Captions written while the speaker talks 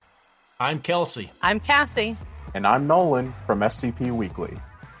I'm Kelsey. I'm Cassie. And I'm Nolan from SCP Weekly.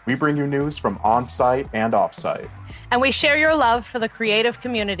 We bring you news from on-site and off-site. And we share your love for the creative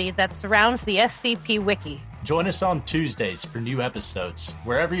community that surrounds the SCP Wiki. Join us on Tuesdays for new episodes,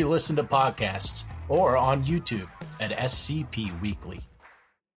 wherever you listen to podcasts, or on YouTube at SCP Weekly.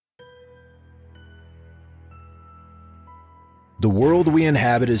 The world we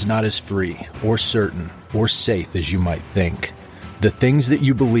inhabit is not as free, or certain, or safe as you might think. The things that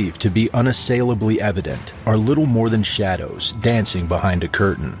you believe to be unassailably evident are little more than shadows dancing behind a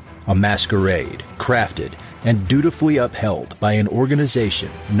curtain, a masquerade crafted and dutifully upheld by an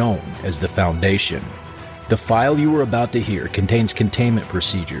organization known as the Foundation. The file you are about to hear contains containment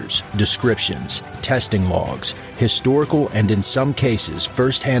procedures, descriptions, testing logs, historical and in some cases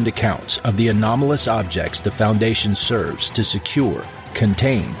first-hand accounts of the anomalous objects the Foundation serves to secure,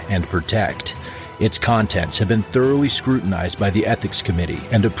 contain, and protect. Its contents have been thoroughly scrutinized by the Ethics Committee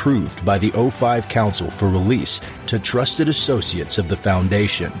and approved by the O5 Council for release to trusted associates of the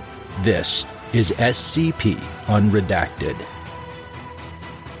Foundation. This is SCP Unredacted.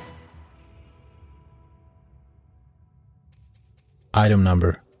 Item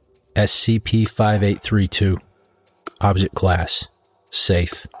number SCP-5832. Object Class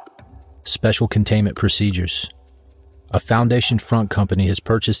Safe. Special Containment Procedures. A Foundation front company has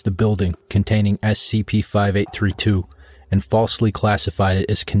purchased the building containing SCP-5832 and falsely classified it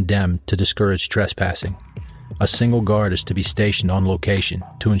as condemned to discourage trespassing. A single guard is to be stationed on location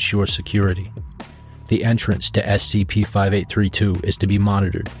to ensure security. The entrance to SCP-5832 is to be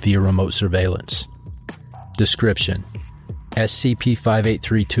monitored via remote surveillance. Description: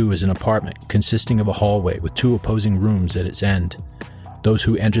 SCP-5832 is an apartment consisting of a hallway with two opposing rooms at its end. Those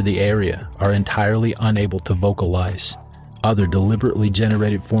who enter the area are entirely unable to vocalize. Other deliberately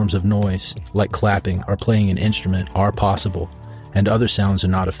generated forms of noise, like clapping or playing an instrument, are possible, and other sounds are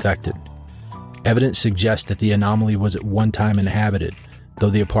not affected. Evidence suggests that the anomaly was at one time inhabited, though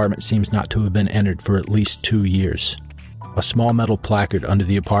the apartment seems not to have been entered for at least 2 years. A small metal placard under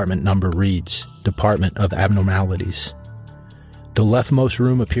the apartment number reads, Department of Abnormalities. The leftmost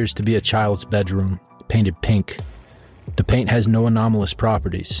room appears to be a child's bedroom, painted pink. The paint has no anomalous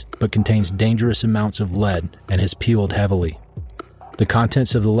properties, but contains dangerous amounts of lead and has peeled heavily. The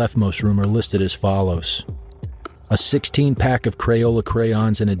contents of the leftmost room are listed as follows: a 16-pack of Crayola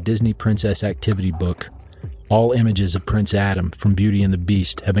crayons and a Disney Princess activity book. All images of Prince Adam from Beauty and the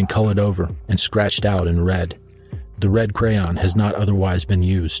Beast have been colored over and scratched out in red. The red crayon has not otherwise been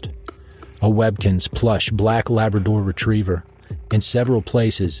used. A Webkinz plush black Labrador retriever. In several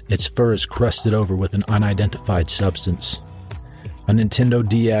places, its fur is crusted over with an unidentified substance. A Nintendo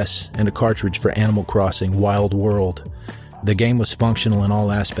DS and a cartridge for Animal Crossing Wild World. The game was functional in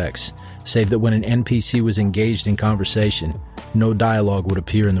all aspects, save that when an NPC was engaged in conversation, no dialogue would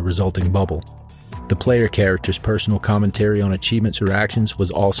appear in the resulting bubble. The player character's personal commentary on achievements or actions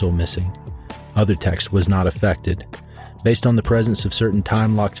was also missing. Other text was not affected. Based on the presence of certain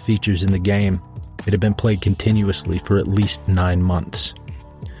time-locked features in the game, it had been played continuously for at least 9 months.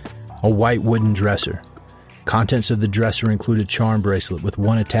 A white wooden dresser. Contents of the dresser include a charm bracelet with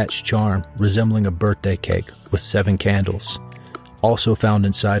one attached charm resembling a birthday cake with 7 candles. Also found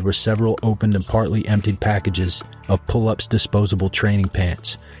inside were several opened and partly emptied packages of Pull-Ups disposable training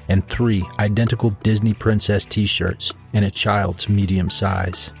pants and 3 identical Disney Princess t-shirts in a child's medium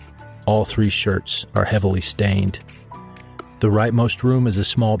size. All 3 shirts are heavily stained. The rightmost room is a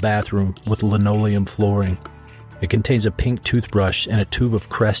small bathroom with linoleum flooring. It contains a pink toothbrush and a tube of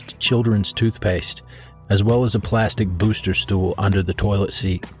Crest children's toothpaste, as well as a plastic booster stool under the toilet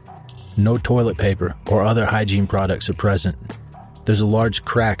seat. No toilet paper or other hygiene products are present. There's a large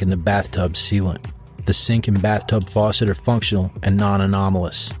crack in the bathtub sealant. The sink and bathtub faucet are functional and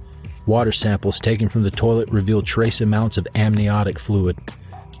non-anomalous. Water samples taken from the toilet reveal trace amounts of amniotic fluid.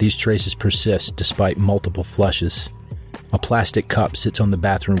 These traces persist despite multiple flushes. A plastic cup sits on the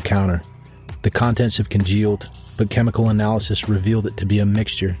bathroom counter. The contents have congealed, but chemical analysis revealed it to be a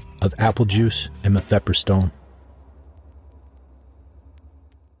mixture of apple juice and mifepristone.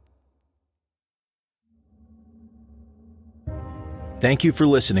 Thank you for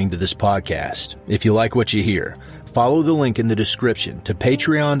listening to this podcast. If you like what you hear, follow the link in the description to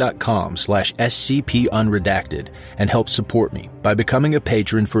patreon.com/scpunredacted and help support me by becoming a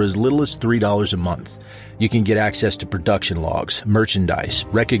patron for as little as $3 a month. You can get access to production logs, merchandise,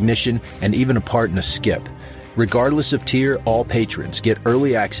 recognition, and even a part in a skip. Regardless of tier, all patrons get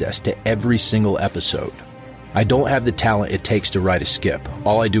early access to every single episode. I don't have the talent it takes to write a skip.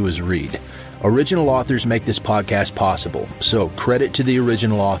 All I do is read. Original authors make this podcast possible, so credit to the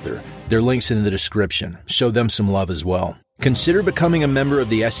original author. Their link's in the description. Show them some love as well. Consider becoming a member of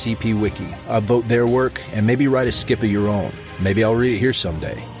the SCP Wiki. Upvote their work and maybe write a skip of your own. Maybe I'll read it here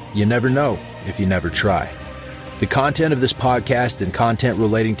someday. You never know if you never try. The content of this podcast and content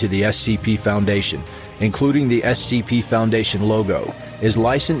relating to the SCP Foundation, including the SCP Foundation logo, is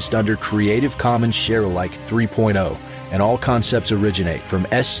licensed under Creative Commons Sharealike 3.0, and all concepts originate from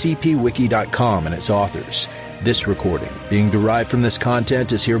scpwiki.com and its authors. This recording, being derived from this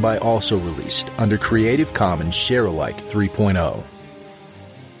content, is hereby also released under Creative Commons Sharealike 3.0.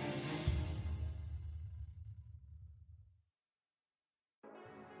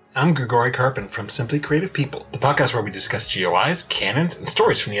 I'm Grigori Karpin from Simply Creative People, the podcast where we discuss GOIs, canons, and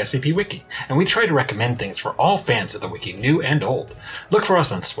stories from the SCP Wiki, and we try to recommend things for all fans of the Wiki, new and old. Look for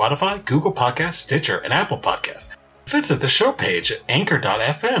us on Spotify, Google Podcasts, Stitcher, and Apple Podcasts. Visit the show page at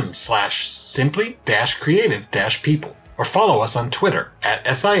anchor.fm/simply-creative-people, or follow us on Twitter at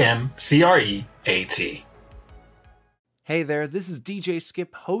SIMCREAT. Hey there, this is DJ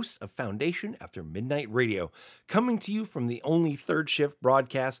Skip, host of Foundation After Midnight Radio, coming to you from the only third shift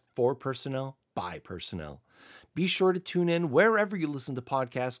broadcast for personnel, by personnel. Be sure to tune in wherever you listen to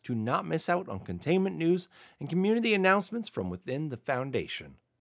podcasts to not miss out on containment news and community announcements from within the Foundation.